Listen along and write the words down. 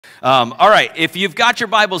All right, if you've got your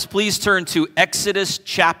Bibles, please turn to Exodus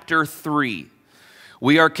chapter 3.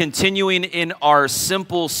 We are continuing in our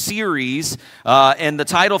Simple series, and the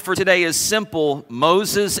title for today is Simple,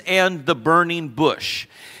 Moses and the Burning Bush.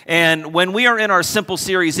 And when we are in our Simple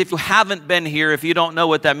series, if you haven't been here, if you don't know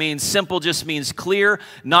what that means, simple just means clear,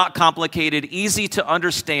 not complicated, easy to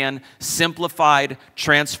understand, simplified,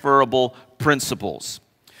 transferable principles.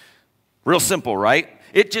 Real simple, right?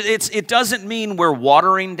 It doesn't mean we're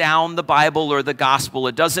watering down the Bible or the gospel.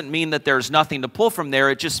 It doesn't mean that there's nothing to pull from there.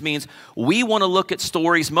 It just means we want to look at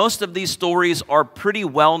stories. Most of these stories are pretty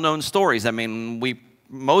well-known stories. I mean, we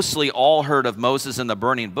mostly all heard of Moses and the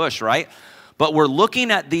burning bush, right? But we're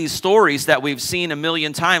looking at these stories that we've seen a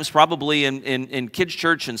million times, probably in kids'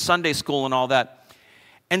 church and Sunday school and all that,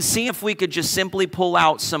 and see if we could just simply pull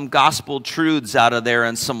out some gospel truths out of there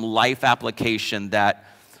and some life application that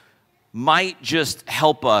might just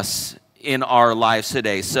help us in our lives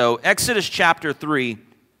today. So Exodus chapter 3,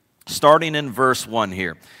 starting in verse 1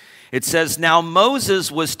 here. It says, "Now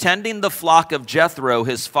Moses was tending the flock of Jethro,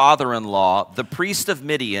 his father-in-law, the priest of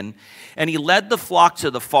Midian, and he led the flock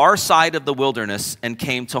to the far side of the wilderness and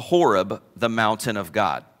came to Horeb, the mountain of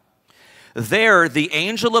God. There the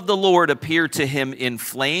angel of the Lord appeared to him in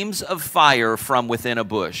flames of fire from within a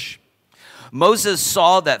bush. Moses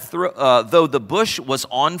saw that though the bush was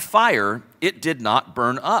on fire, it did not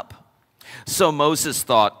burn up. So Moses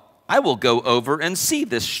thought, I will go over and see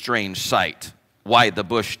this strange sight, why the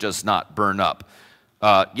bush does not burn up.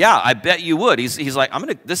 Yeah, I bet you would. He's like,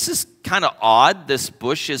 this is kind of odd. This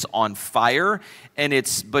bush is on fire,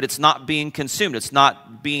 but it's not being consumed. It's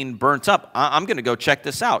not being burnt up. I'm going to go check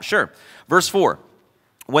this out. Sure. Verse 4,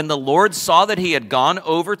 when the Lord saw that he had gone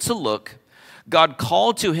over to look, God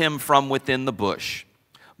called to him from within the bush,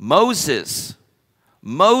 Moses,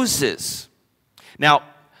 Moses. Now,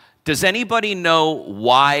 does anybody know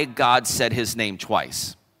why God said his name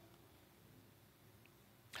twice?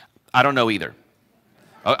 I don't know either.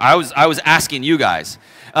 I was asking you guys.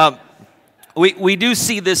 We do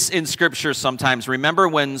see this in Scripture sometimes. Remember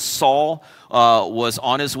when Saul was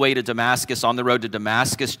on his way to Damascus, on the road to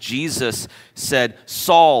Damascus, Jesus said,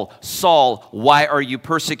 Saul, Saul, why are you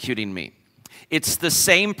persecuting me? It's the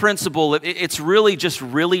same principle. It's really just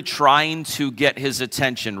really trying to get his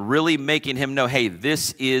attention, really making him know, hey,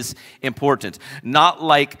 this is important. Not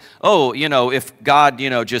like, if God,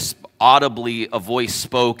 just audibly a voice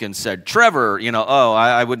spoke and said, Trevor,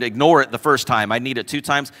 I would ignore it the first time. I'd need it 2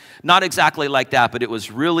 times. Not exactly like that, but it was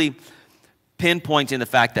really pinpointing the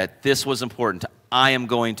fact that this was important. I am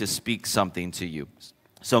going to speak something to you.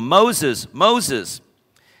 So Moses,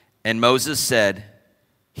 and Moses said,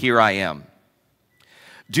 here I am.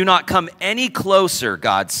 Do not come any closer,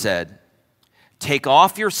 God said. Take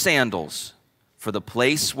off your sandals, for the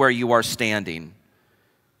place where you are standing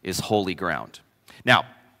is holy ground. Now,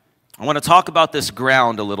 I want to talk about this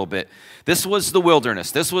ground a little bit. This was the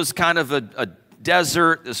wilderness. This was kind of a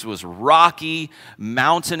desert. This was rocky,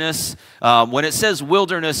 mountainous. When it says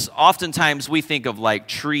wilderness, oftentimes we think of like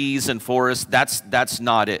trees and forests. That's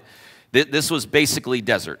not it. This was basically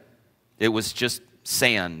desert. It was just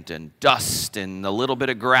sand and dust and a little bit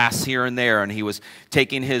of grass here and there, and he was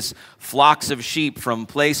taking his flocks of sheep from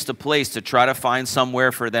place to place to try to find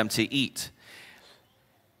somewhere for them to eat.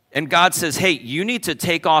 And God says, hey, you need to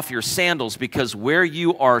take off your sandals because where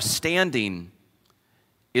you are standing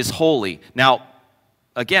is holy. Now,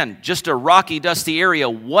 again, just a rocky, dusty area.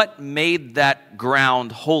 What made that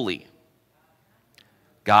ground holy?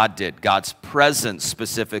 God did. God's presence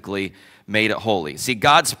specifically made it holy. See,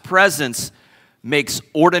 God's presence makes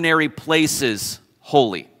ordinary places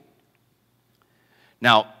holy.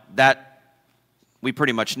 Now, we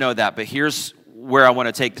pretty much know that, but here's where I want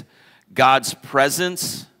to take God's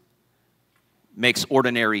presence makes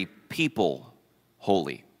ordinary people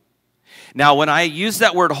holy. Now, when I use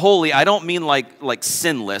that word holy, I don't mean like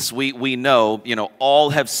sinless. We know, all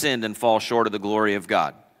have sinned and fall short of the glory of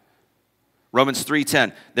God. Romans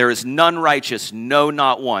 3:10, there is none righteous, no,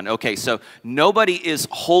 not one. Okay, so nobody is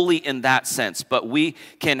holy in that sense, but we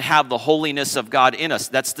can have the holiness of God in us.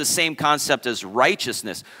 That's the same concept as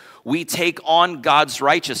righteousness. We take on God's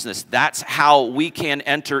righteousness. That's how we can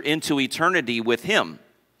enter into eternity with him,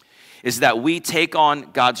 is that we take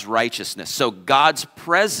on God's righteousness. So God's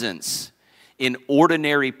presence in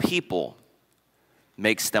ordinary people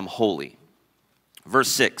makes them holy. Verse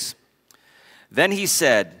 6, then he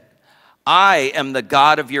said, I am the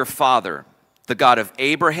God of your father, the God of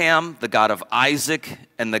Abraham, the God of Isaac,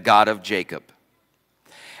 and the God of Jacob.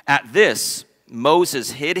 At this,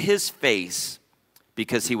 Moses hid his face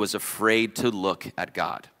because he was afraid to look at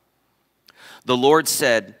God. The Lord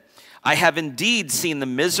said, I have indeed seen the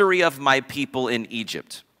misery of my people in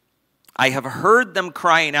Egypt. I have heard them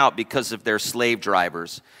crying out because of their slave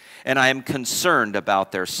drivers, and I am concerned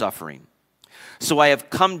about their suffering. So I have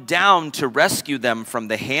come down to rescue them from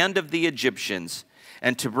the hand of the Egyptians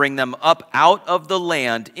and to bring them up out of the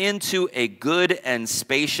land into a good and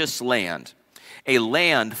spacious land, a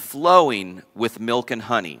land flowing with milk and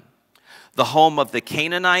honey, the home of the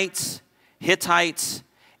Canaanites, Hittites,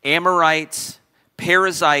 Amorites,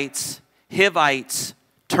 Perizzites, Hivites,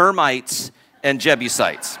 termites, and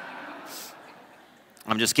Jebusites.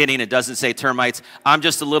 I'm just kidding. It doesn't say termites. I'm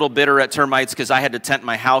just a little bitter at termites because I had to tent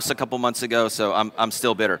my house a couple months ago, so I'm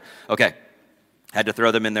still bitter. Okay. Had to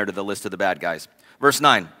throw them in there to the list of the bad guys. Verse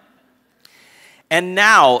 9. And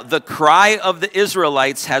now the cry of the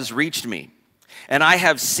Israelites has reached me, and I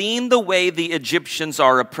have seen the way the Egyptians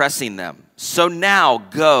are oppressing them. So now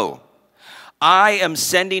go. I am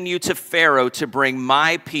sending you to Pharaoh to bring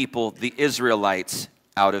my people, the Israelites,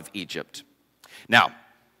 out of Egypt. Now,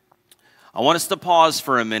 I want us to pause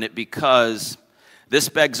for a minute because this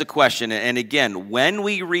begs a question. And again, when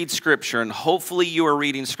we read Scripture, and hopefully you are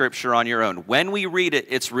reading Scripture on your own, when we read it,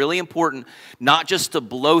 it's really important not just to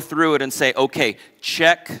blow through it and say, okay,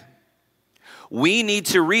 check. We need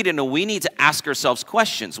to read it and we need to ask ourselves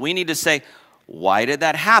questions. We need to say, why did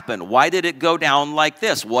that happen? Why did it go down like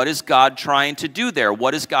this? What is God trying to do there?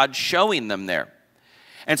 What is God showing them there?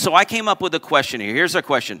 And so I came up with a question here. Here's our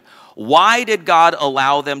question. Why did God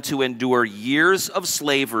allow them to endure years of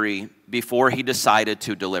slavery before he decided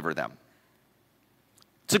to deliver them?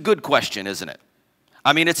 It's a good question, isn't it?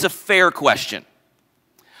 I mean, it's a fair question.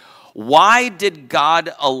 Why did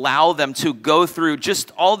God allow them to go through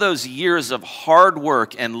just all those years of hard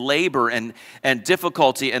work and labor and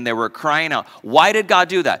difficulty, and they were crying out? Why did God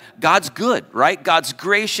do that? God's good, right? God's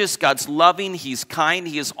gracious, God's loving, he's kind,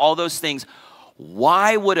 he is all those things.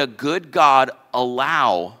 Why would a good God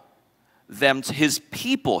allow them, his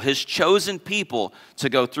people, his chosen people, to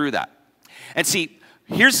go through that? And see,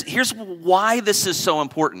 here's why this is so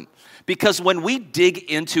important. Because when we dig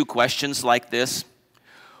into questions like this,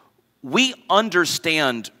 we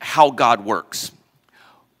understand how God works.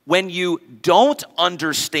 When you don't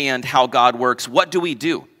understand how God works, what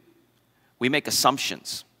do? We make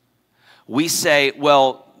assumptions. We say,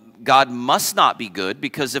 well, God must not be good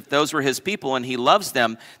because if those were his people and he loves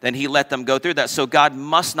them, then he let them go through that. So God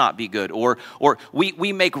must not be good. Or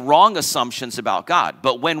we make wrong assumptions about God.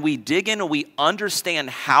 But when we dig in and we understand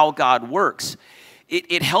how God works,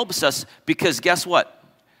 it helps us because guess what?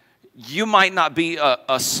 You might not be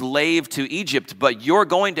a slave to Egypt, but you're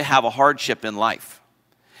going to have a hardship in life.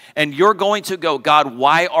 And you're going to go, God,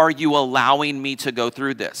 why are you allowing me to go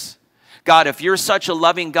through this? God, if you're such a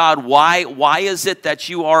loving God, why is it that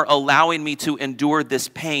you are allowing me to endure this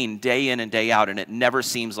pain day in and day out, and it never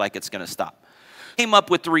seems like it's going to stop? Came up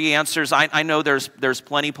with 3 answers. I know there's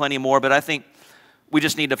plenty more, but I think we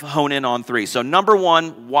just need to hone in on 3. So number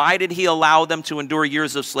 1, why did he allow them to endure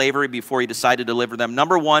years of slavery before he decided to deliver them?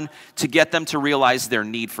 Number 1, to get them to realize their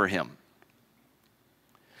need for him.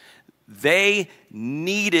 They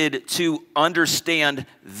needed to understand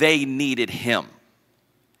they needed him.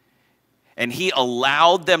 And he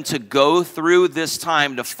allowed them to go through this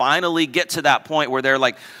time to finally get to that point where they're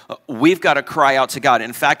like, we've got to cry out to God.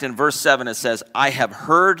 In fact, in verse 7, it says, I have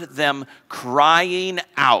heard them crying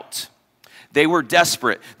out. They were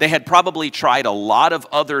desperate. They had probably tried a lot of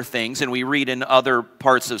other things, and we read in other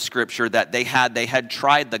parts of Scripture that they had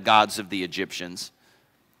tried the gods of the Egyptians.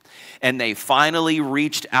 And they finally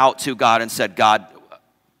reached out to God and said, God,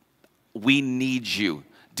 we need you.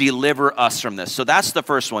 Deliver us from this. So that's the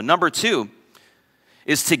first one. Number 2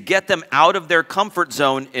 is to get them out of their comfort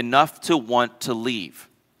zone enough to want to leave.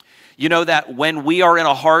 You know that when we are in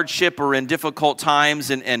a hardship or in difficult times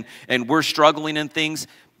and we're struggling in things,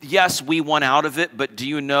 yes, we want out of it, but do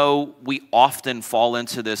you know we often fall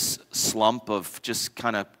into this slump of just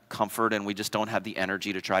kind of comfort and we just don't have the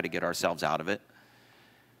energy to try to get ourselves out of it?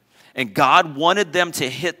 And God wanted them to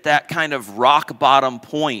hit that kind of rock bottom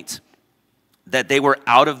point that they were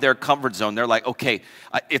out of their comfort zone. They're like, okay,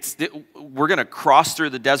 we're going to cross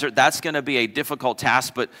through the desert. That's going to be a difficult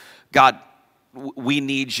task, but God, we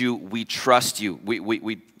need you. We trust you.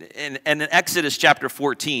 And in Exodus chapter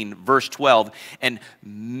 14, verse 12, and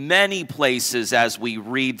many places as we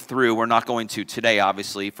read through, we're not going to today,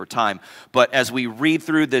 obviously, for time, but as we read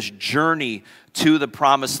through this journey to the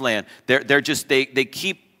promised land, they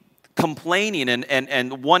keep complaining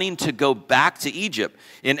and wanting to go back to Egypt.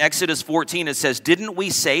 In Exodus 14, it says, didn't we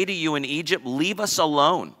say to you in Egypt, leave us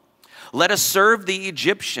alone? Let us serve the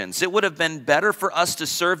Egyptians. It would have been better for us to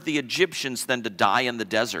serve the Egyptians than to die in the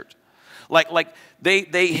desert. Like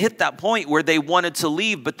they hit that point where they wanted to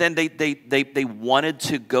leave, but then they wanted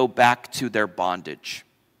to go back to their bondage.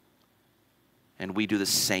 And we do the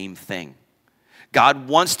same thing. God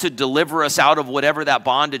wants to deliver us out of whatever that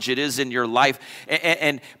bondage it is in your life,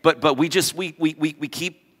 but we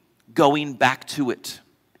keep going back to it.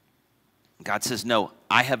 God says, no,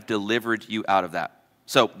 I have delivered you out of that.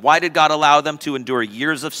 So why did God allow them to endure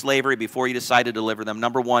years of slavery before he decided to deliver them?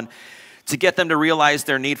 Number one, to get them to realize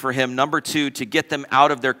their need for him. Number two, to get them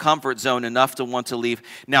out of their comfort zone enough to want to leave.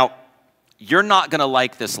 Now, you're not going to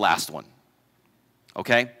like this last one,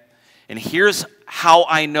 okay? And here's how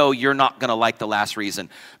I know you're not going to like the last reason.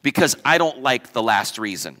 Because I don't like the last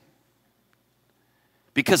reason.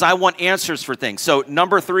 Because I want answers for things. So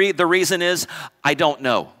number three, the reason is, I don't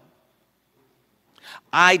know.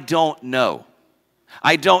 I don't know.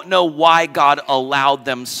 I don't know why God allowed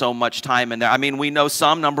them so much time in there. I mean, we know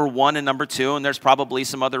some, number one and number two, and there's probably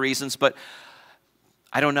some other reasons, but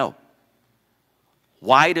I don't know.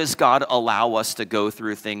 Why does God allow us to go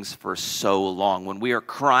through things for so long? When we are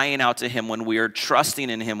crying out to him, when we are trusting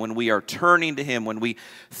in him, when we are turning to him, when we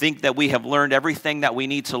think that we have learned everything that we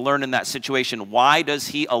need to learn in that situation, why does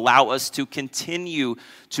he allow us to continue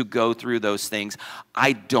to go through those things?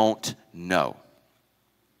 I don't know.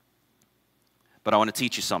 But I want to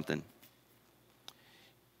teach you something.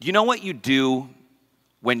 You know what you do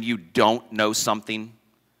when you don't know something?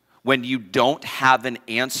 When you don't have an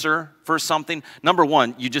answer for something? Number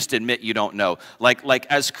one, you just admit you don't know. Like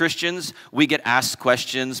as Christians, we get asked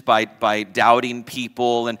questions by doubting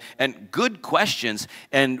people and good questions,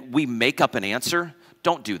 and we make up an answer.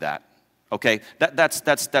 Don't do that, okay?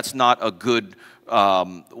 That's not a good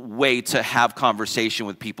way to have conversation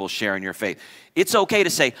with people sharing your faith. It's okay to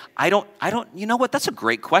say, I don't, you know what, that's a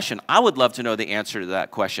great question. I would love to know the answer to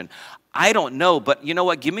that question. I don't know, but you know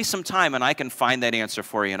what, give me some time and I can find that answer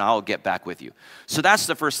for you and I'll get back with you. So that's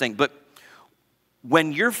the first thing. But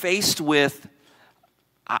when you're faced with,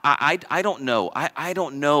 I don't know. I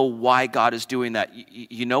don't know why God is doing that.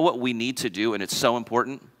 You know what we need to do, and it's so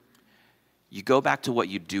important? You go back to what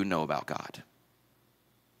you do know about God.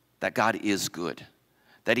 That God is good.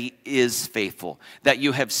 That he is faithful. That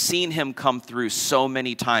you have seen him come through so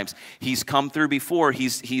many times. He's come through before.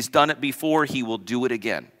 He's done it before. He will do it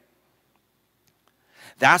again.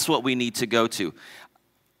 That's what we need to go to.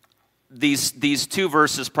 These two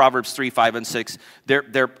verses, Proverbs 3, 5, and 6, they're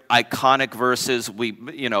iconic verses.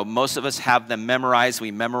 Most of us have them memorized.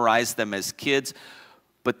 We memorize them as kids.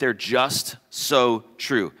 But they're just so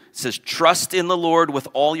true. It says, trust in the Lord with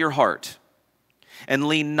all your heart. And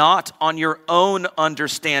lean not on your own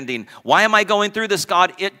understanding. Why am I going through this,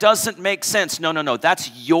 God? It doesn't make sense. No.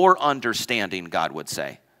 That's your understanding, God would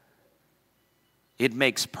say. It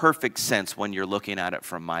makes perfect sense when you're looking at it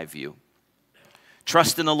from my view.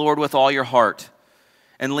 Trust in the Lord with all your heart.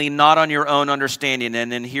 And lean not on your own understanding.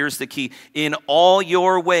 And then here's the key. In all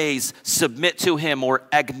your ways, submit to him or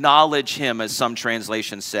acknowledge him, as some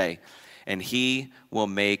translations say. And he will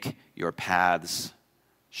make your paths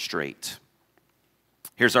straight.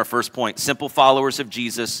 Here's our first point. Simple followers of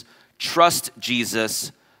Jesus, trust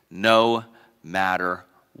Jesus no matter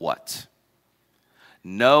what.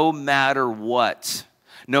 No matter what.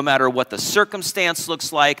 No matter what the circumstance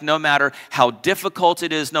looks like, no matter how difficult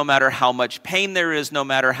it is, no matter how much pain there is, no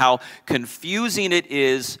matter how confusing it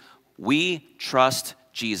is, we trust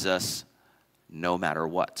Jesus no matter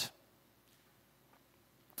what.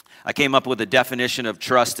 I came up with a definition of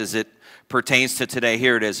trust as it pertains to today.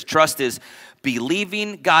 Here it is. Trust is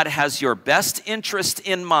believing God has your best interest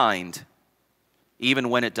in mind, even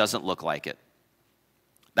when it doesn't look like it.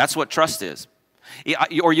 That's what trust is.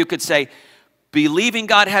 Or you could say, believing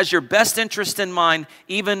God has your best interest in mind,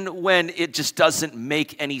 even when it just doesn't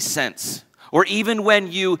make any sense. Or even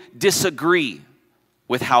when you disagree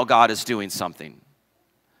with how God is doing something.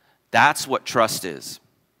 That's what trust is.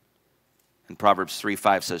 And Proverbs 3,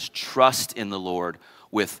 5 says, trust in the Lord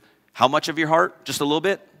with how much of your heart? Just a little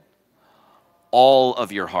bit? All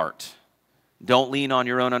of your heart. Don't lean on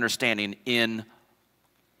your own understanding. In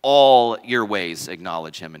all your ways,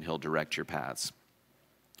 acknowledge him and he'll direct your paths.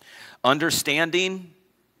 Understanding,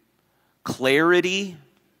 clarity,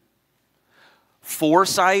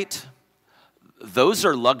 foresight, those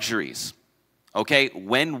are luxuries. Okay,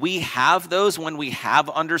 when we have those, when we have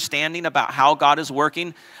understanding about how God is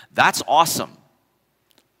working, that's awesome.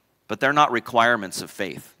 But they're not requirements of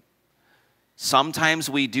faith. Sometimes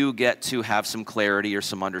we do get to have some clarity or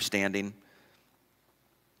some understanding,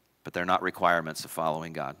 but they're not requirements of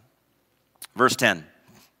following God. Verse 10.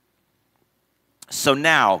 So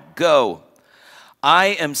now, go. I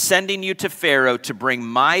am sending you to Pharaoh to bring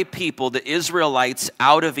my people, the Israelites,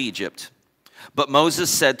 out of Egypt. But Moses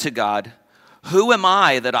said to God, "Who am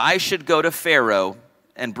I that I should go to Pharaoh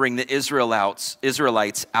and bring the Israelites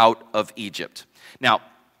out of Egypt?" Now,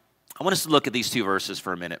 I want us to look at these two verses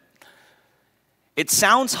for a minute. It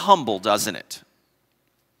sounds humble, doesn't it?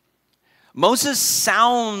 Moses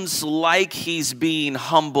sounds like he's being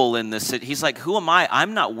humble in this. He's like, "Who am I?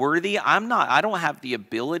 I'm not worthy. I don't have the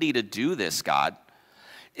ability to do this, God."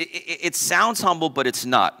 It sounds humble, but it's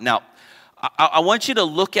not. Now, I want you to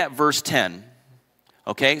look at verse 10.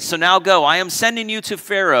 Okay, so now go. "I am sending you to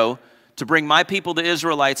Pharaoh to bring my people, the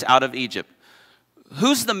Israelites, out of Egypt."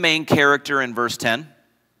 Who's the main character in verse 10?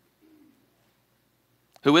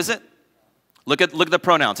 Who is it? Look at the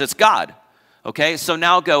pronouns. It's God. Okay, so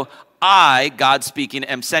now go. "I," God speaking,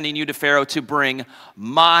 "am sending you to Pharaoh to bring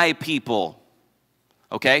my people."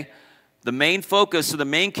 Okay, the main focus, or the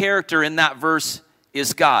main character in that verse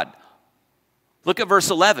is God. Look at verse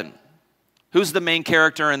 11. Who's the main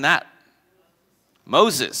character in that?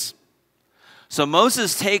 Moses. So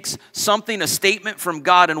Moses takes something, a statement from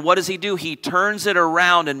God, and what does he do? He turns it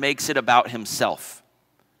around and makes it about himself.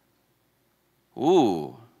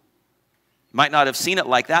 Ooh. Might not have seen it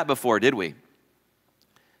like that before, did we?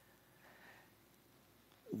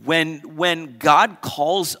 When God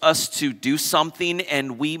calls us to do something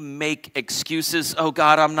and we make excuses, "Oh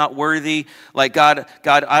God, I'm not worthy. Like God,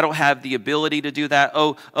 I don't have the ability to do that.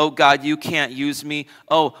 Oh God, you can't use me.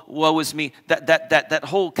 Oh, woe is me." That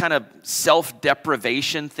whole kind of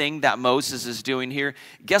self-deprivation thing that Moses is doing here.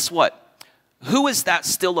 Guess what? Who is that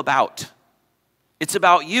still about? It's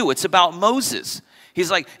about you. It's about Moses. He's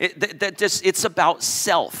like, it's about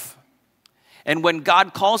self. And when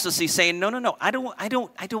God calls us, he's saying, no, I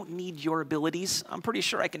don't need your abilities. I'm pretty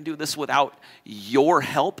sure I can do this without your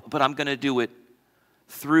help, but I'm going to do it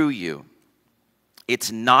through you.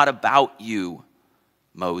 It's not about you,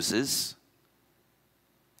 Moses.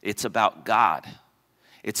 It's about God.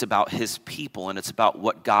 It's about his people, and it's about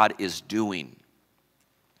what God is doing.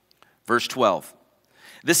 Verse 12.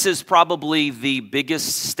 This is probably the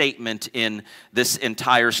biggest statement in this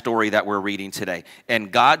entire story that we're reading today.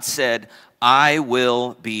 "And God said, I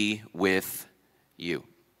will be with you."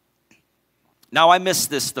 Now, I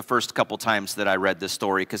missed this the first couple times that I read this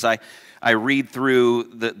story because I read through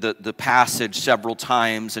the passage several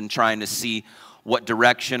times and trying to see what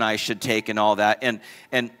direction I should take and all that.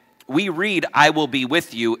 And we read, "I will be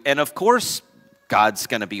with you," and of course, God's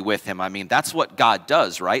going to be with him. I mean, that's what God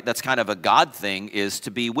does, right? That's kind of a God thing, is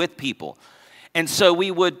to be with people. And so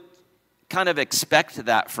we would kind of expect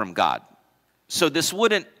that from God. So this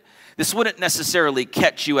wouldn't necessarily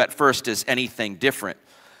catch you at first as anything different.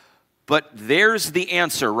 But there's the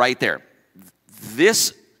answer right there.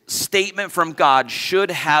 This statement from God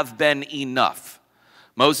should have been enough.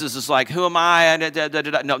 Moses is like, "Who am I?"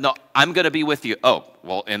 No, "I'm going to be with you." Oh,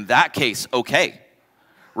 well, in that case, okay.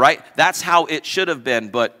 Right? That's how it should have been.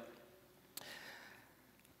 But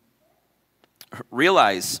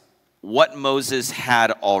realize what Moses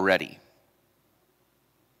had already.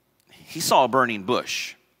 He saw a burning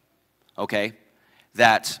bush, okay,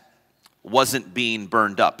 that wasn't being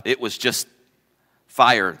burned up. It was just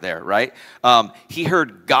fire there, right? He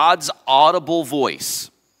heard God's audible voice.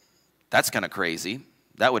 That's kind of crazy.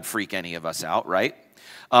 That would freak any of us out, right?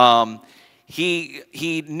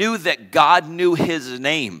 He knew that God knew his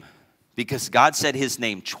name because God said his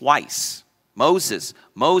name twice. Moses,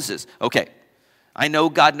 Moses. Okay, I know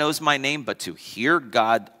God knows my name, but to hear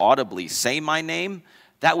God audibly say my name,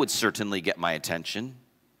 that would certainly get my attention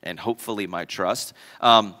and hopefully my trust.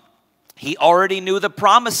 He already knew the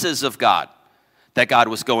promises of God, that God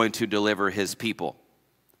was going to deliver his people.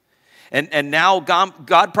 And now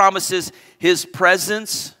God promises his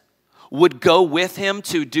presence would go with him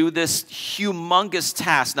to do this humongous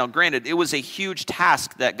task. Now, granted, it was a huge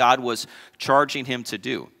task that God was charging him to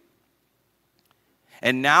do.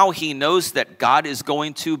 And now he knows that God is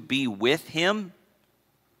going to be with him.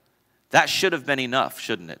 That should have been enough,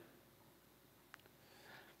 shouldn't it?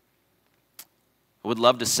 I would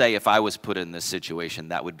love to say if I was put in this situation,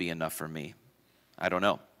 that would be enough for me. I don't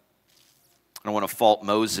know. I don't want to fault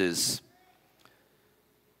Moses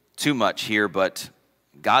too much here, but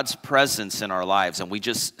God's presence in our lives, and we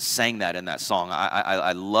just sang that in that song.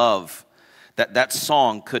 I love that. That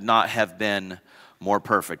song could not have been more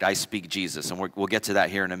perfect. I Speak Jesus, and we'll get to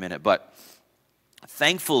that here in a minute. But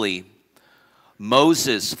thankfully,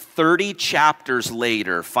 Moses, 30 chapters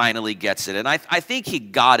later, finally gets it. And I think he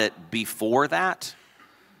got it before that.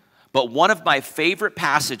 But one of my favorite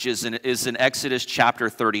passages is in Exodus chapter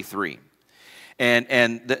 33.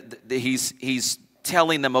 And he's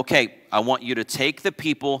telling them, okay, I want you to take the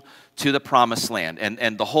people to the promised land.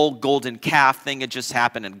 And the whole golden calf thing had just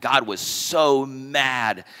happened, and God was so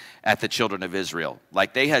mad at the children of Israel.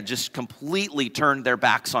 Like they had just completely turned their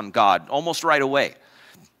backs on God almost right away.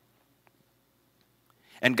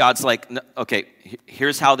 And God's like, okay,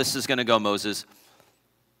 here's how this is going to go, Moses.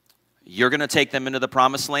 You're going to take them into the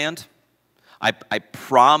promised land. I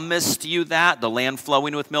promised you that, the land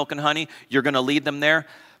flowing with milk and honey. You're going to lead them there.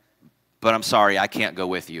 But I'm sorry, I can't go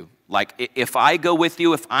with you. Like, if I go with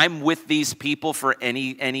you, if I'm with these people for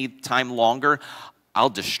any time longer,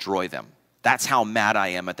 I'll destroy them. That's how mad I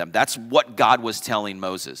am at them. That's what God was telling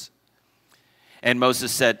Moses. And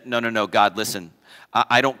Moses said, no, God, listen.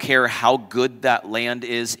 I don't care how good that land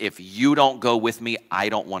is. If you don't go with me, I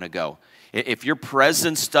don't want to go. If your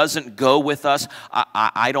presence doesn't go with us,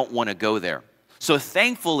 I don't want to go there. So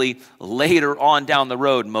thankfully, later on down the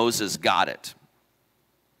road, Moses got it.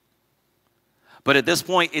 But at this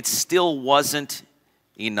point, it still wasn't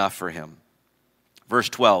enough for him. Verse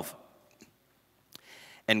 12.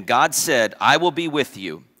 And God said, I will be with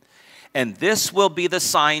you, and this will be the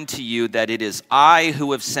sign to you that it is I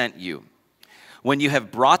who have sent you. When you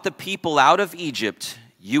have brought the people out of Egypt,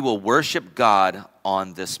 you will worship God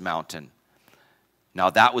on this mountain. Now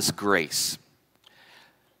that was grace.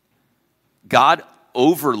 God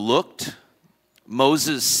overlooked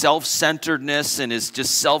Moses' self-centeredness and his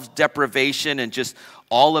just self-deprivation and just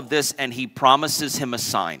all of this, and he promises him a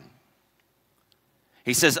sign.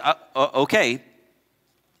 He says, okay,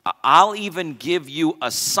 I'll even give you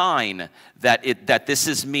a sign that this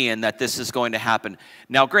is me and that this is going to happen.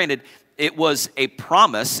 Now, granted, it was a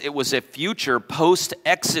promise. It was a future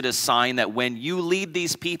post-Exodus sign that when you lead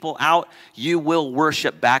these people out, you will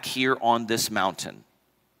worship back here on this mountain.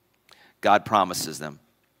 God promises them.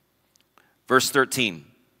 Verse 13.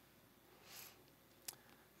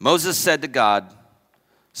 Moses said to God,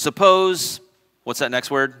 suppose, what's that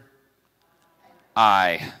next word?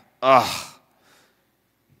 Now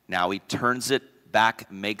he turns it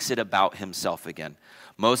back, makes it about himself again.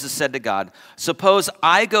 Moses said to God, suppose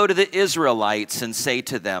I go to the Israelites and say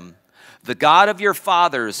to them, the God of your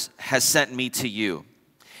fathers has sent me to you.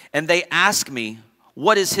 And they ask me,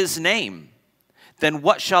 what is his name? Then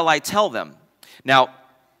what shall I tell them? Now,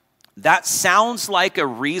 that sounds like a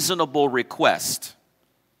reasonable request.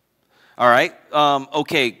 All right,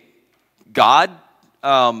 okay, God,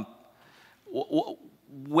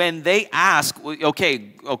 when they ask,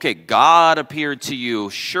 okay, God appeared to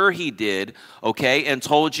you. Sure he did, okay, and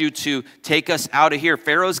told you to take us out of here.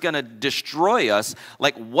 Pharaoh's going to destroy us.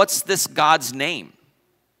 Like, what's this God's name?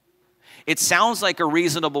 It sounds like a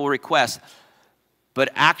reasonable request, but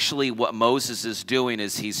actually what Moses is doing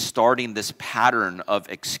is he's starting this pattern of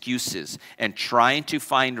excuses and trying to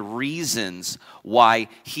find reasons why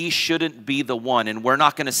he shouldn't be the one. And we're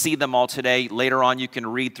not going to see them all today. Later on, you can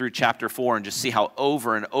read through chapter 4 and just see how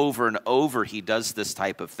over and over and over he does this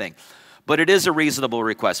type of thing. But it is a reasonable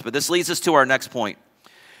request. But this leads us to our next point.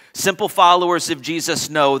 Simple followers of Jesus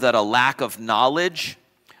know that a lack of knowledge,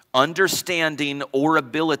 understanding, or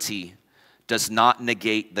ability does not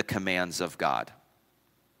negate the commands of God.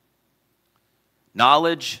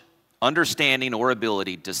 Knowledge, understanding, or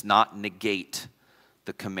ability does not negate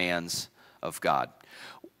the commands of God.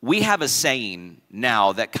 We have a saying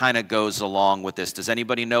now that kind of goes along with this. Does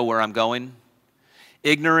anybody know where I'm going?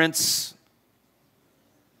 Ignorance.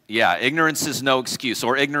 Yeah, ignorance is no excuse.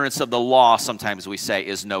 Or ignorance of the law, sometimes we say,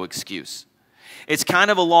 is no excuse. It's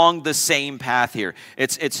kind of along the same path here.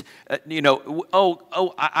 It's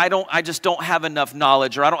I just don't have enough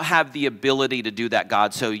knowledge, or I don't have the ability to do that,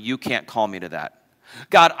 God, so you can't call me to that.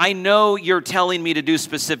 God, I know you're telling me to do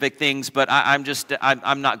specific things, but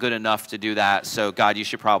I'm not good enough to do that, so God, you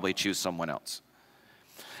should probably choose someone else.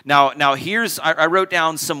 Now I wrote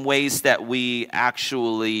down some ways that we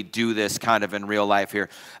actually do this kind of in real life here.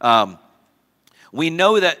 We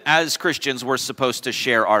know that as Christians, we're supposed to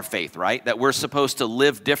share our faith, right? That we're supposed to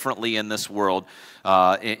live differently in this world.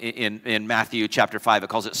 In Matthew chapter 5, it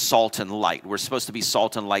calls it salt and light. We're supposed to be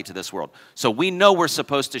salt and light to this world. So we know we're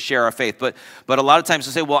supposed to share our faith. But a lot of times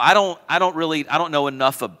we say, well, I don't know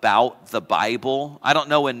enough about the Bible. I don't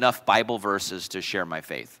know enough Bible verses to share my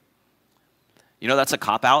faith. You know, that's a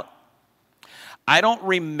cop-out. I don't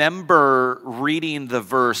remember reading the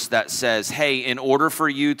verse that says, hey, in order for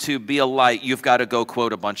you to be a light, you've got to go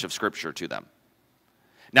quote a bunch of scripture to them.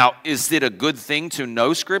 Now, is it a good thing to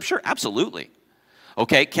know scripture? Absolutely.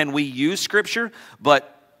 Okay, can we use scripture?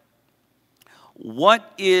 But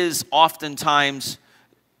what is oftentimes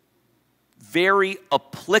very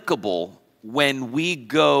applicable when we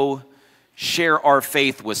go share our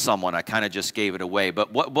faith with someone. I kind of just gave it away.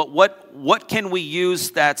 But what can we use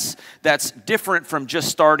that's different from just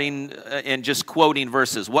starting and just quoting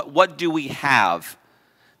verses? What do we have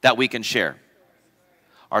that we can share?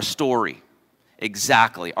 Our story.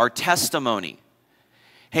 Exactly. Our testimony.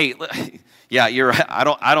 Hey, yeah, you're right.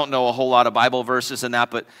 I don't know a whole lot of Bible verses in that,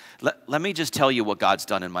 but let me just tell you what God's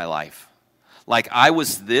done in my life. Like, I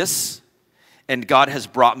was this, and God has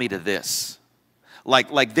brought me to this.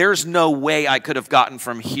 Like there's no way I could have gotten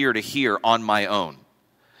from here to here on my own,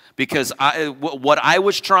 because what I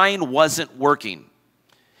was trying wasn't working.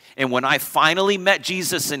 And when I finally met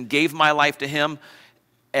Jesus and gave my life to him,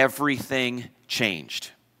 everything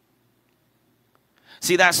changed.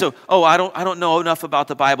 See that? So, I don't know enough about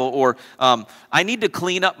the Bible, or I need to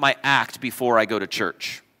clean up my act before I go to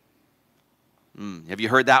church. Have you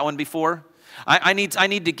heard that one before? I need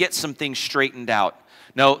to get some things straightened out.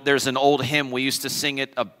 No, there's an old hymn. We used to sing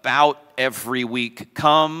it about every week.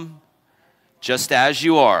 Come just as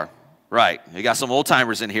you are. Right. You got some old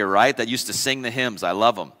timers in here, right, that used to sing the hymns. I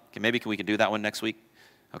love them. Maybe we can do that one next week?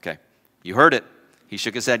 Okay. You heard it. He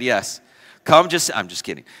shook his head yes. I'm just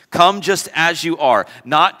kidding. Come just as you are.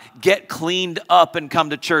 Not get cleaned up and come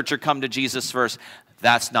to church or come to Jesus first.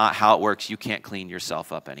 That's not how it works. You can't clean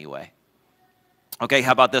yourself up anyway. Okay,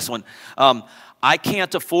 how about this one? I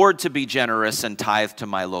can't afford to be generous and tithe to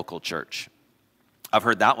my local church. I've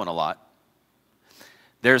heard that one a lot.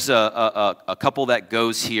 There's a couple that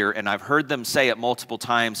goes here, and I've heard them say it multiple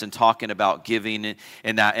times in talking about giving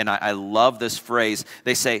and that, and I love this phrase.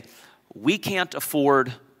 They say, we can't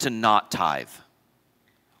afford to not tithe.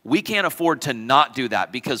 We can't afford to not do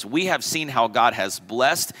that because we have seen how God has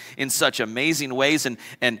blessed in such amazing ways.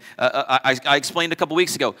 And I explained a couple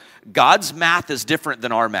weeks ago, God's math is different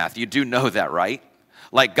than our math. You do know that, right?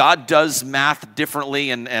 Like, God does math differently,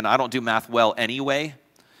 and I don't do math well anyway.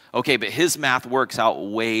 Okay, but his math works out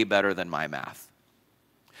way better than my math.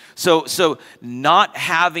 So not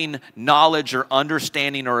having knowledge or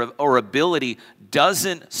understanding or ability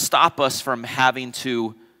doesn't stop us from having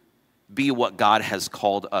to be what God has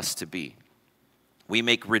called us to be. We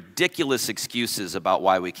make ridiculous excuses about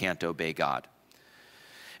why we can't obey God.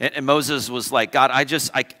 And Moses was like, God, I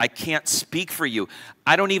can't speak for you.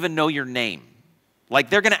 I don't even know your name. Like,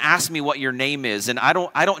 they're going to ask me what your name is, and I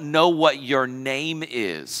don't know what your name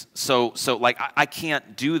is. So like, I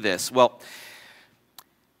can't do this. Well,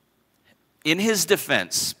 in his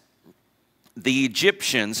defense, the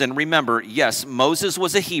Egyptians, and remember, yes, Moses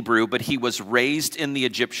was a Hebrew, but he was raised in the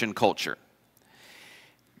Egyptian culture.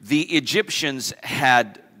 The Egyptians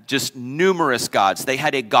had just numerous gods. They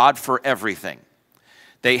had a god for everything.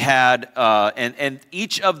 They had, and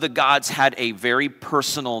each of the gods had a very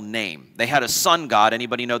personal name. They had a sun god.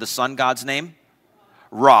 Anybody know the sun god's name?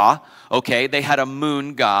 Ra. Okay, they had a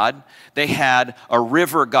moon god. They had a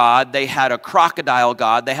river god. They had a crocodile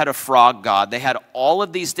god. They had a frog god. They had all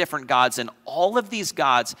of these different gods, and all of these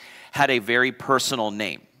gods had a very personal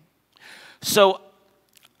name. So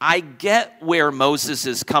I get where Moses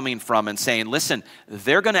is coming from and saying, listen,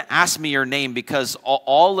 they're going to ask me your name because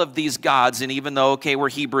all of these gods, and even though, okay, we're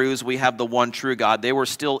Hebrews, we have the one true God, they were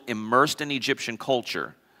still immersed in Egyptian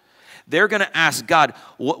culture. They're going to ask God,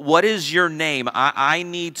 what is your name? I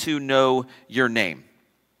need to know your name.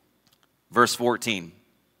 Verse 14,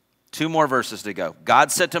 2 more verses to go.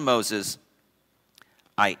 God said to Moses,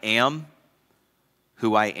 I am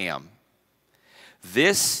who I am.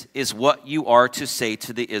 This is what you are to say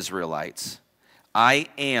to the Israelites. I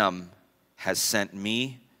am has sent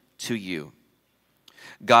me to you.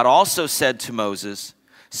 God also said to Moses,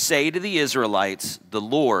 say to the Israelites, the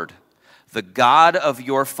Lord, the God of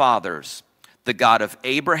your fathers, the God of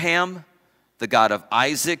Abraham, the God of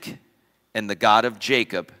Isaac, and the God of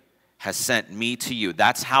Jacob has sent me to you.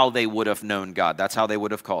 That's how they would have known God. That's how they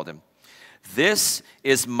would have called him. This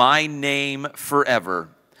is my name forever,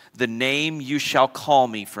 the name you shall call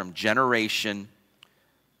me from generation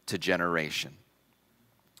to generation.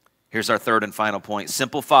 Here's our third and final point.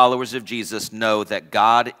 Simple followers of Jesus know that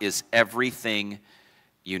God is everything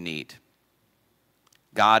you need.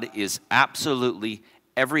 God is absolutely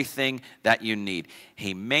everything that you need.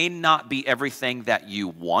 He may not be everything that you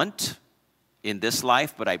want in this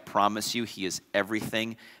life, but I promise you, he is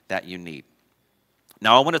everything that you need.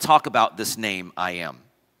 Now, I want to talk about this name, I am.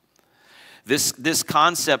 This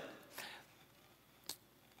concept,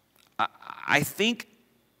 I think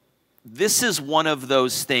this is one of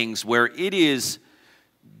those things where it is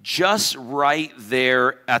just right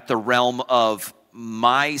there at the realm of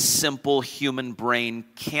my simple human brain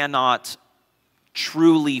cannot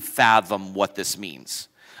truly fathom what this means.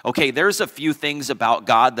 Okay, there's a few things about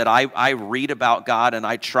God that I read about God and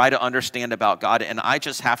I try to understand about God, and I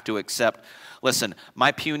just have to accept, listen,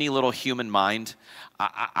 my puny little human mind,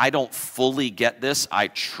 I don't fully get this. I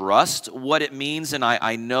trust what it means, and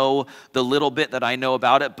I know the little bit that I know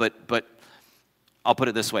about it, but I'll put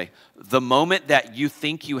it this way. The moment that you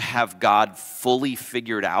think you have God fully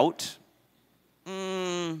figured out,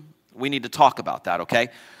 we need to talk about that, okay?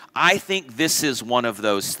 I think this is one of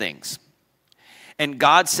those things. And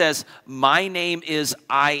God says, my name is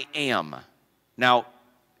I am. Now,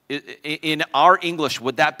 in our English,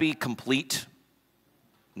 would that be complete?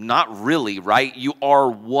 Not really, right? You are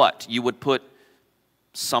what? You would put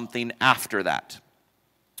something after that.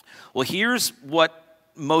 Well, here's what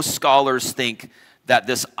most scholars think that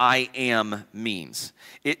this I am means.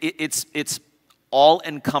 It's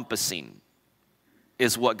all-encompassing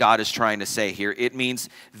is what God is trying to say here. It means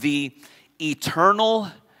the eternal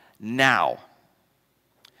now.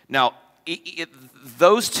 Now,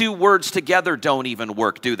 those two words together don't even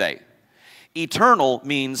work, do they? Eternal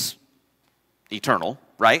means eternal,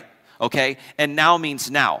 right? Okay? And now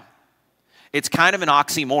means now. It's kind of an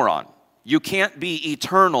oxymoron. You can't be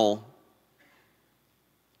eternal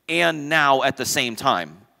and now at the same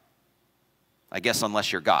time. I guess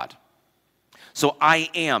unless you're God. So I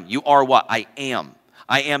am. You are what? I am.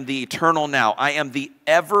 I am the eternal now. I am the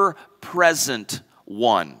ever-present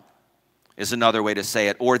one, is another way to say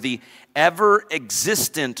it. Or the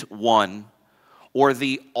ever-existent one, or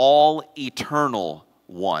the all-eternal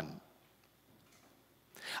one.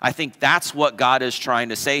 I think that's what God is trying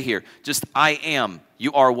to say here. Just, I am.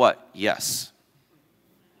 You are what? Yes.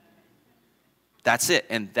 That's it,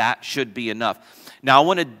 and that should be enough. Now,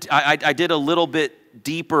 I did a little bit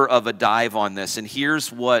deeper of a dive on this, and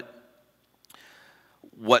here's what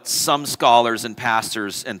some scholars and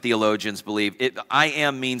pastors and theologians believe. I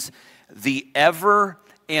am means the ever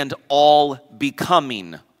and all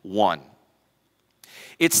becoming one.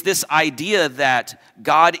 It's this idea that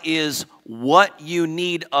God is what you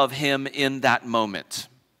need of him in that moment.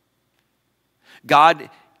 God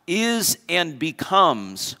is and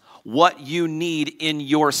becomes what you need in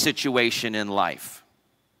your situation in life.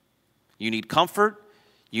 You need comfort,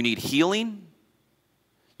 you need healing,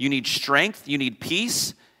 you need strength, you need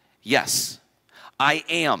peace. Yes, I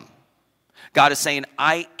am. God is saying,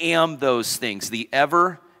 I am those things, the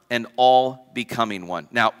ever and all becoming one.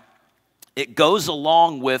 Now, it goes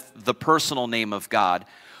along with the personal name of God.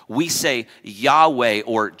 We say Yahweh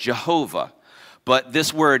or Jehovah, but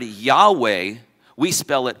this word Yahweh, we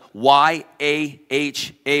spell it Y-A-H-A-W-H,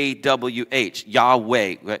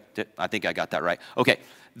 Yahweh. I think I got that right. Okay,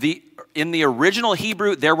 in the original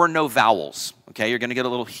Hebrew, there were no vowels. Okay, you're going to get a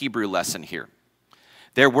little Hebrew lesson here.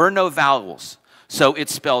 There were no vowels, so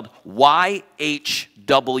it's spelled Y-H-W-H.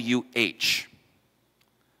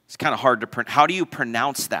 It's kind of hard to pronounce. How do you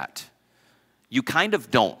pronounce that? You kind of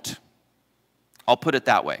don't. I'll put it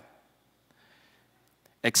that way.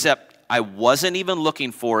 Except I wasn't even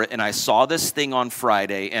looking for it, and I saw this thing on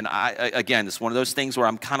Friday, and again, it's one of those things where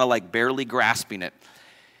I'm kind of like barely grasping it.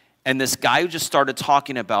 And this guy who just started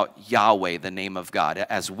talking about Yahweh, the name of God,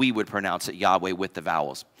 as we would pronounce it, Yahweh with the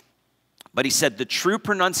vowels. But he said the true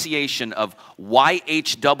pronunciation of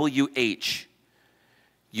Y-H-W-H,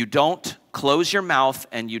 you don't close your mouth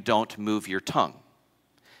and you don't move your tongue.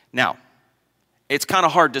 Now, it's kind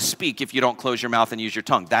of hard to speak if you don't close your mouth and use your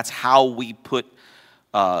tongue. That's how we put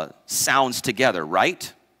sounds together,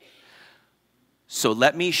 right? So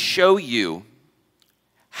let me show you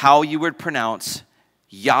how you would pronounce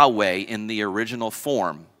Yahweh in the original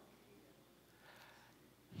form.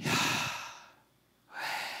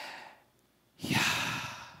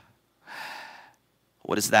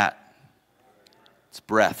 What is that? It's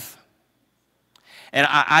breath. And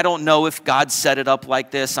I don't know if God set it up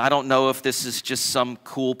like this. I don't know if this is just some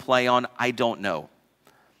cool play on. I don't know.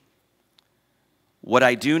 What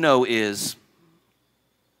I do know is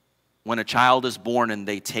when a child is born and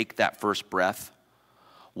they take that first breath,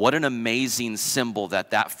 what an amazing symbol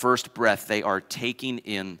that first breath they are taking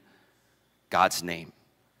in God's name.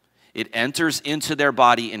 It enters into their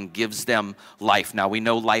body and gives them life. Now, we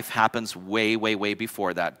know life happens way, way, way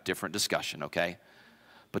before that. Different discussion, okay?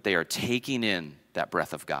 But they are taking in that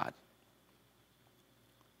breath of God.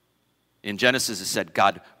 In Genesis, it said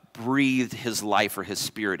God breathed his life or his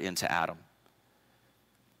spirit into Adam.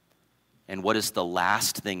 And what is the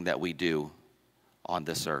last thing that we do on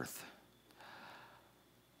this earth?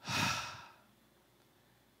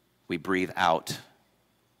 We breathe out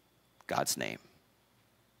God's name.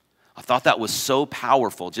 I thought that was so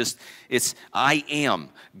powerful. Just, it's I am.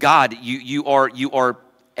 God, you are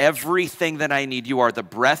everything that I need. You are the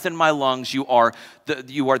breath in my lungs. You are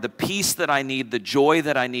the peace that I need, the joy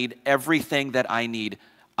that I need, everything that I need.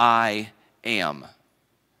 I am.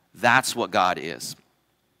 That's what God is.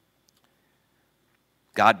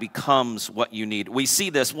 God becomes what you need. We see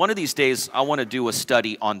this. One of these days, I want to do a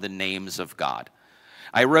study on the names of God.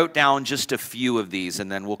 I wrote down just a few of these,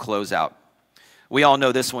 and then we'll close out. We all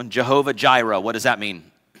know this one, Jehovah Jireh. What does that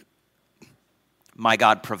mean? My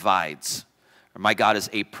God provides, or my God is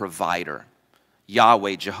a provider.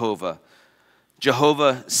 Yahweh, Jehovah.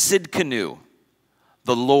 Jehovah Sidkenu,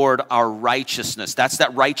 the Lord our righteousness. That's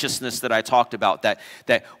that righteousness that I talked about, that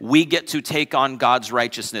we get to take on God's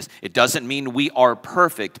righteousness. It doesn't mean we are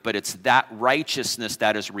perfect, but it's that righteousness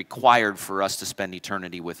that is required for us to spend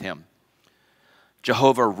eternity with him.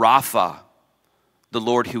 Jehovah Rapha, the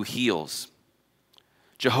Lord who heals.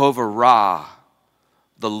 Jehovah Ra,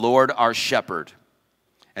 the Lord our shepherd.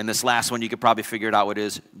 And this last one, you could probably figure it out what it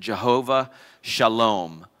is. Jehovah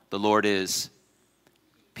Shalom, the Lord is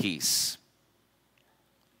peace.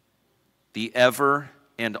 The ever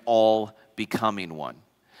and all becoming one.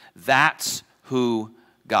 That's who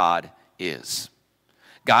God is.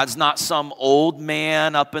 God's not some old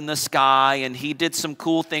man up in the sky and he did some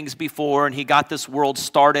cool things before and he got this world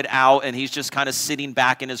started out and he's just kind of sitting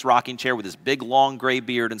back in his rocking chair with his big long gray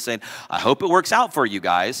beard and saying, I hope it works out for you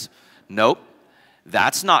guys. Nope,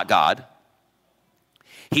 that's not God.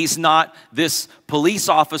 He's not this police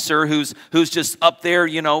officer who's just up there,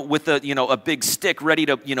 with a big stick ready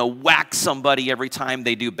to, whack somebody every time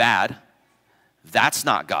they do bad. That's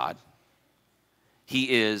not God.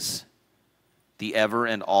 He is the ever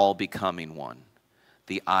and all becoming one,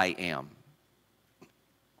 the I am.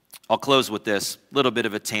 I'll close with this, little bit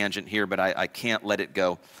of a tangent here, but I can't let it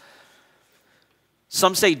go.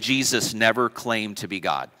 Some say Jesus never claimed to be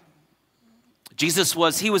God. Jesus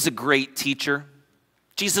was a great teacher.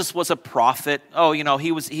 Jesus was a prophet. Oh,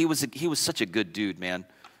 he was such a good dude, man.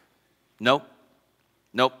 Nope.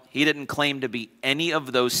 He didn't claim to be any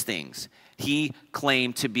of those things. He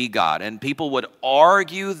claimed to be God. And people would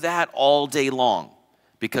argue that all day long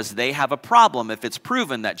because they have a problem if it's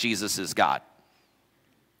proven that Jesus is God.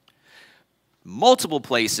 Multiple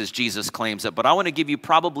places Jesus claims it, but I want to give you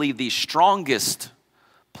probably the strongest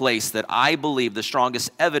place that I believe, the strongest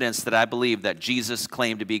evidence that I believe that Jesus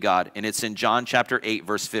claimed to be God. And it's in John chapter 8,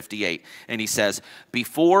 verse 58. And he says,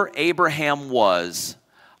 before Abraham was,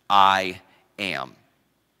 I am.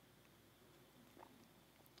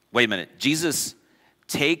 Wait a minute. Jesus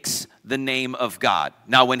takes the name of God.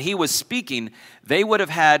 Now, when he was speaking, they would have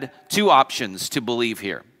had two options to believe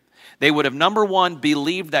here. They would have, number one,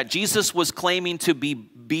 believed that Jesus was claiming to be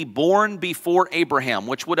born before Abraham,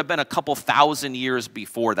 which would have been a couple thousand years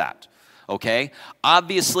before that. Okay?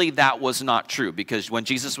 Obviously, that was not true because when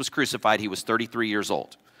Jesus was crucified, he was 33 years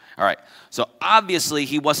old. All right. So obviously,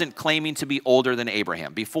 he wasn't claiming to be older than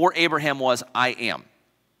Abraham. Before Abraham was, I am.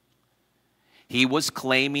 He was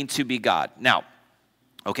claiming to be God. Now,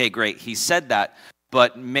 okay, great. He said that,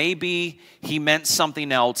 but maybe he meant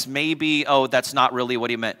something else. Maybe, that's not really what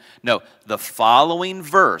he meant. No, the following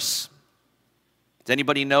verse, does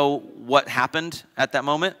anybody know what happened at that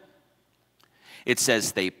moment? It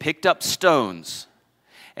says they picked up stones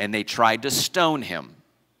and they tried to stone him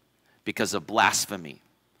because of blasphemy.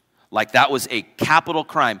 Like that was a capital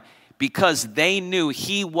crime because they knew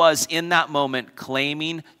he was in that moment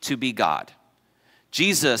claiming to be God.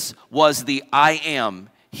 Jesus was the I am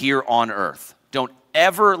here on earth. Don't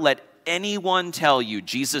ever let anyone tell you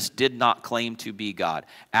Jesus did not claim to be God.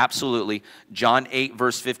 Absolutely. John 8,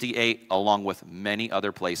 verse 58, along with many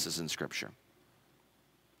other places in Scripture.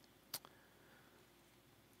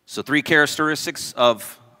 So 3 characteristics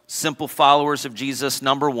of simple followers of Jesus.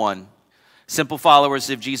 Number 1, simple followers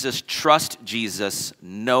of Jesus trust Jesus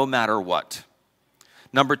no matter what.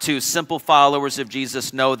 Number 2, simple followers of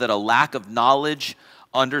Jesus know that a lack of knowledge,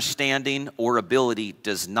 understanding, or ability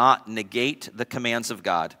does not negate the commands of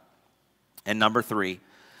God. And number 3,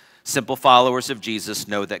 simple followers of Jesus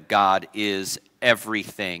know that God is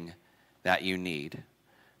everything that you need,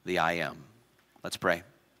 the I am. Let's pray.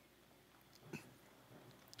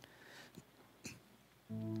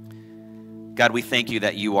 God, we thank you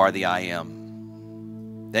that you are the I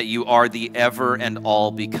am, that you are the ever and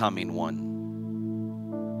all becoming one.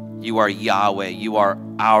 You are Yahweh. You are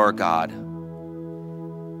our God.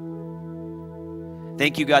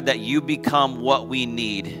 Thank you, God, that you become what we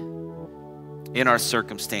need in our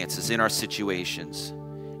circumstances, in our situations,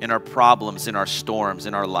 in our problems, in our storms,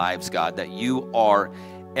 in our lives, God, that you are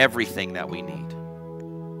everything that we need.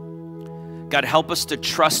 God, help us to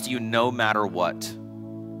trust you no matter what.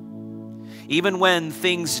 Even when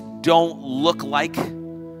things don't look like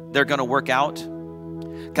they're going to work out.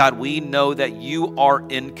 God, we know that you are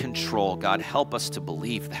in control. God, help us to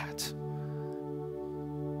believe that.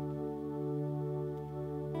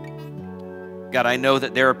 God, I know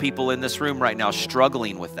that there are people in this room right now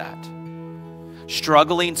struggling with that,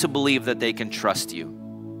 struggling to believe that they can trust you.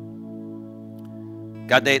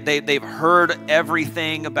 God, they've heard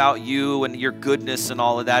everything about you and your goodness and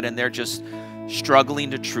all of that, and they're just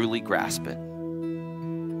struggling to truly grasp it,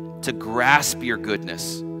 to grasp your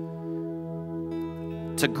goodness,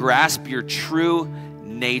 to grasp your true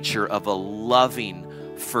nature of a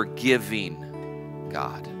loving, forgiving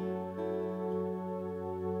God.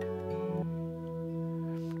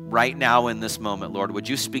 Right now in this moment, Lord, would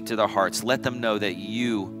you speak to their hearts? Let them know that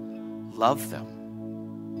you love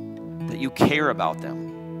them, that you care about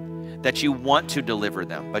them, that you want to deliver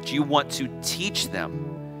them, but you want to teach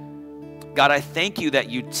them. God, I thank you that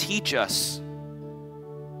you teach us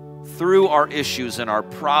through our issues and our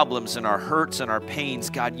problems and our hurts and our pains.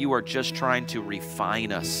 God, you are just trying to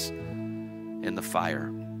refine us in the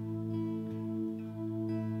fire.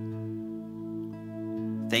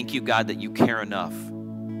 Thank you, God, that you care enough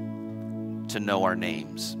to know our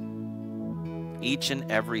names. Each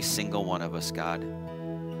and every single one of us, God.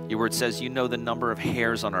 Your word says you know the number of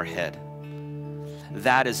hairs on our head.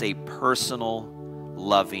 That is a personal,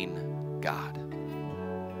 loving God.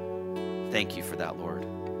 Thank you for that, Lord.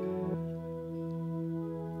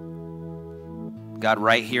 God,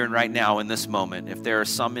 right here and right now in this moment, if there are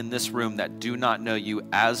some in this room that do not know you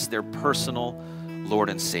as their personal Lord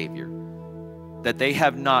and Savior, that they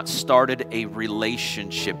have not started a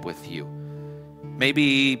relationship with you.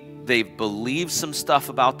 Maybe they've believed some stuff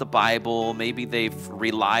about the Bible. Maybe they've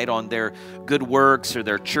relied on their good works or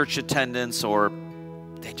their church attendance, or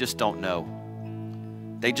they just don't know.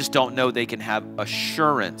 They just don't know they can have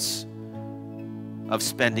assurance of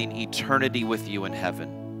spending eternity with you in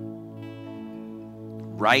heaven.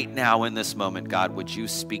 Right now in this moment, God, would you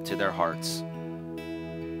speak to their hearts?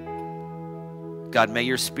 God, may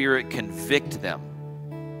your Spirit convict them.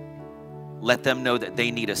 Let them know that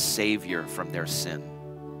they need a Savior from their sin.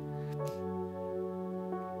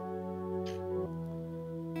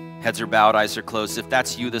 Heads are bowed, eyes are closed. If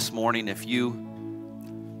that's you this morning, if you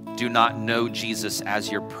do not know Jesus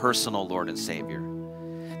as your personal Lord and Savior,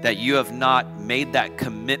 that you have not made that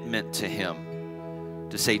commitment to Him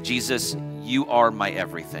to say, Jesus, you are my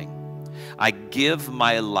everything. I give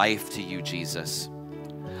my life to you, Jesus.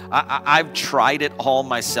 I've tried it all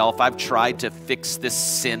myself. I've tried to fix this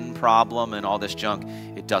sin problem and all this junk.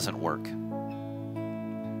 It doesn't work.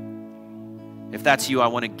 If that's you, I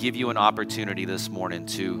want to give you an opportunity this morning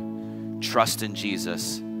to trust in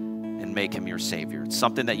Jesus and make Him your Savior. It's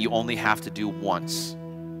something that you only have to do once.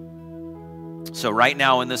 So right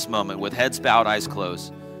now in this moment, with heads bowed, eyes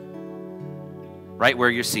closed, right where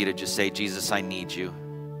you're seated, just say, Jesus, I need you.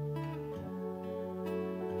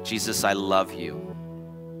 Jesus, I love you.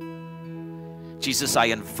 Jesus, I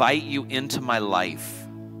invite you into my life.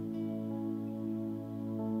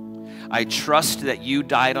 I trust that you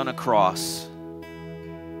died on a cross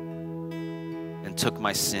and took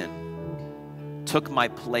my sin, took my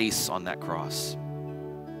place on that cross.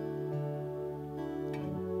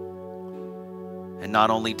 And not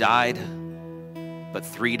only died, but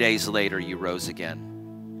 3 days later you rose again,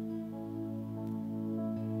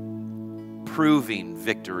 proving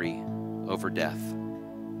victory over death,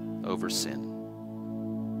 over sin.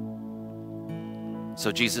 So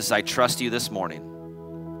Jesus, I trust you this morning.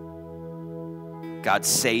 God,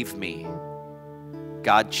 save me.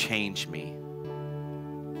 God, change me.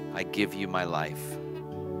 I give you my life.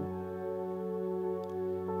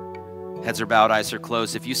 Heads are bowed, eyes are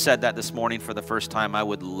closed. If you said that this morning for the first time, I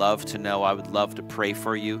would love to know. I would love to pray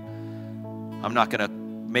for you. I'm not going to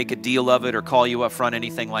make a deal of it or call you up front,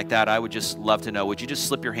 anything like that. I would just love to know. Would you just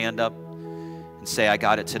slip your hand up and say, I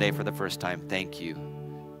got it today for the first time? Thank you.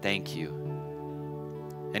 Thank you.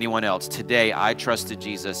 Anyone else? Today, I trusted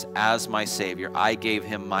Jesus as my Savior. I gave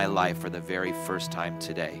Him my life for the very first time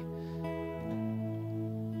today.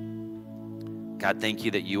 God, thank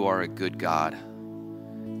you that you are a good God.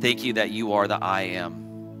 Thank you that you are the I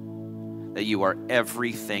am, that you are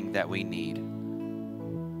everything that we need.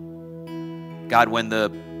 God, when the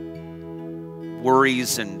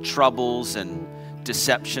worries and troubles and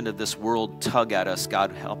deception of this world tug at us,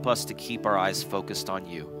 God, help us to keep our eyes focused on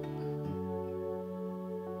you.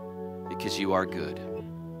 Because you are good.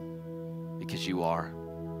 Because you are.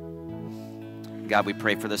 God, we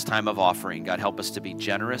pray for this time of offering. God, help us to be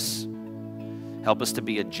generous. Help us to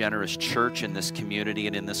be a generous church in this community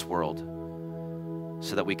and in this world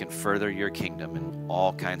so that we can further your kingdom in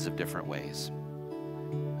all kinds of different ways.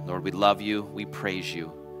 Lord, we love you. We praise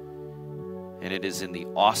you. And it is in the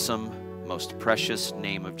awesome, most precious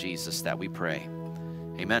name of Jesus that we pray.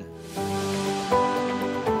 Amen.